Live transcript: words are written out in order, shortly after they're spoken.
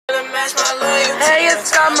Hey,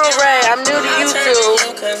 it's Summer Rae. I'm new to YouTube.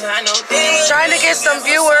 Trying to get some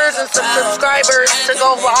viewers and some subscribers to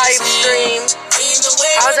go live stream.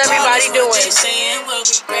 How's everybody doing?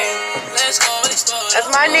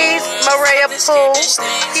 That's my niece, Rae Babii.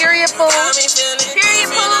 Period, Pooh.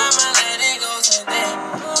 Period, Pooh.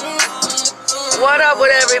 What up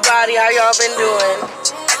with everybody? How y'all been doing?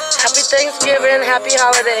 Happy Thanksgiving, happy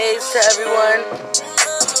holidays to everyone.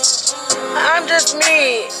 I'm just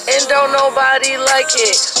me, and don't nobody like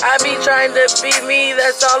it. I be trying to be me,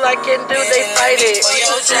 that's all I can do, they fight it.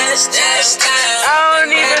 I don't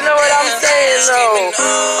even know what I'm saying though.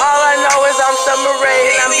 All I know is I'm Summer Rae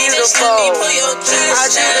and I'm beautiful. I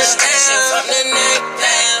do this.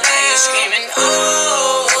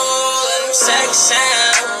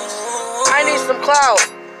 I need some clout.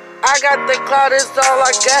 I got the clout, it's all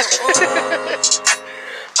I got.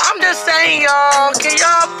 I'm just saying, y'all, can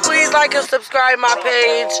y'all please like and subscribe my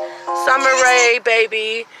page, Rae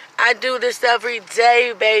Babii. I do this every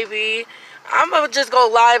day, baby. I'm going to just go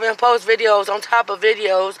live and post videos on top of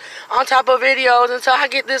videos, until I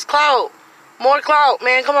get this clout. More clout,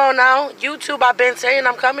 man. Come on now. YouTube, I've been saying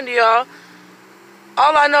I'm coming to y'all.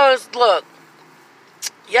 All I know is, look,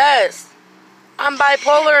 yes, I'm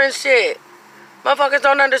bipolar and shit. Motherfuckers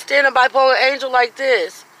don't understand a bipolar angel like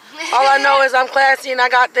this. All I know is I'm classy and I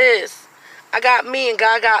got this. I got me and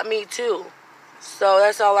God got me too. So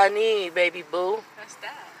that's all I need, baby boo. That's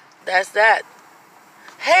that. That's that.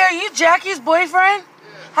 Hey, are you Jackie's boyfriend? Yeah.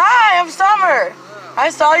 Hi, I'm Summer. Yeah. I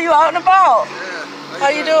saw you out and about. Yeah. How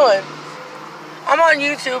you doing? I'm on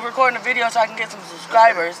YouTube recording a video so I can get some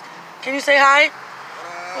subscribers. Can you say hi?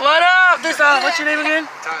 What up? This what's your name again?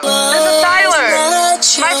 Tyler. This is Tyler.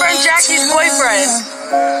 My friend Jackie's boyfriend.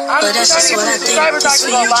 I'm just trying to get some subscribers so I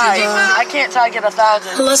can go live. I can't try to get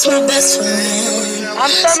 1,000. Lost my best friend. I'm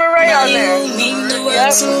Summer Rae on there.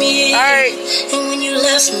 Yep. Alright. And when you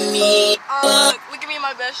left me, look at me,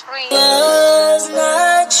 my best friend. was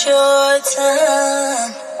not your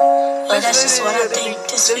time. But that's just what I think.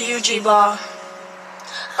 This for you, G-Bar.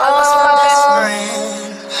 I lost my best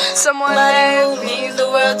friend. Someone that means the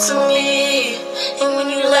world to me. And when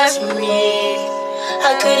you left me,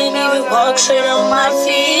 I couldn't even walk straight on my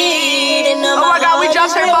feet. And now oh my God, we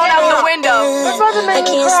dropped her phone out the window. I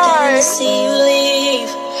can't stand to see you leave.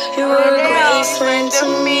 You were a great friend to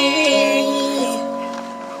me.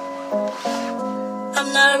 I'm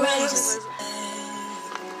not ready to say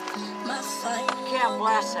my fight. Can't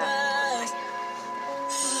blast that.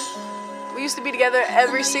 We used to be together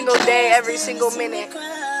every single day, every single minute.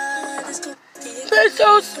 That's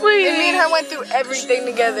so sweet. And me and her went through everything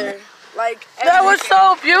together. Like everything. That was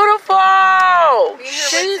so beautiful.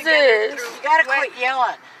 Jesus. You gotta quit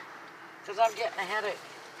yelling, because I'm getting a headache.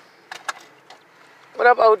 What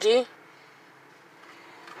up, OG?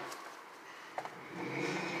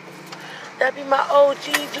 That be my OG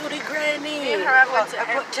Judy Granny. Me and her I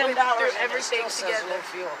put $10 through everything together. Low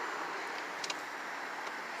fuel.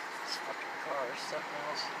 This fucking car is something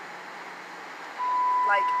else.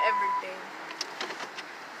 Like everything.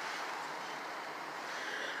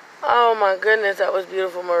 Oh my goodness, that was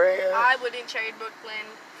beautiful, Maria. I wouldn't trade Brooklyn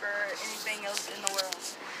for anything else in the world.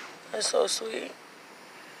 That's so sweet.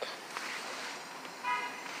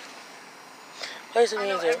 Play some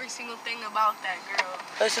music. I know every single thing about that girl.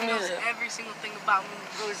 Play some music. Every single thing about me.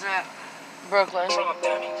 Who's that? Brooklyn.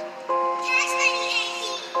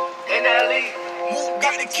 In LA,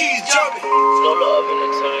 got the keys jumping. No love in the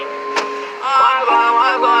tank.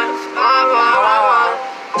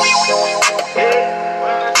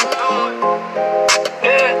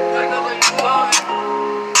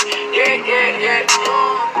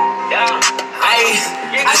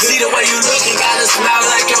 I see the way you looking, got a smile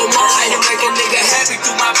like your mom. You make a nigga happy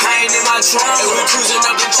through my pain and my trauma. And we cruising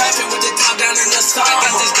up in traffic with the top down in the sun.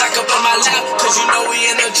 Got this back up on my lap, cause you know we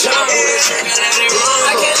in the jump.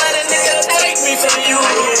 I can't let a nigga take me from you.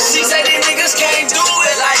 She said these niggas can't do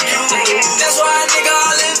it like you. That's why a nigga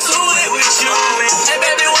all into it with you. Hey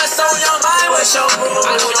baby, what's on your mind? What's your mood?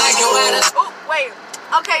 I don't like your attitude. Oh, wait.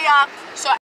 Okay, y'all. So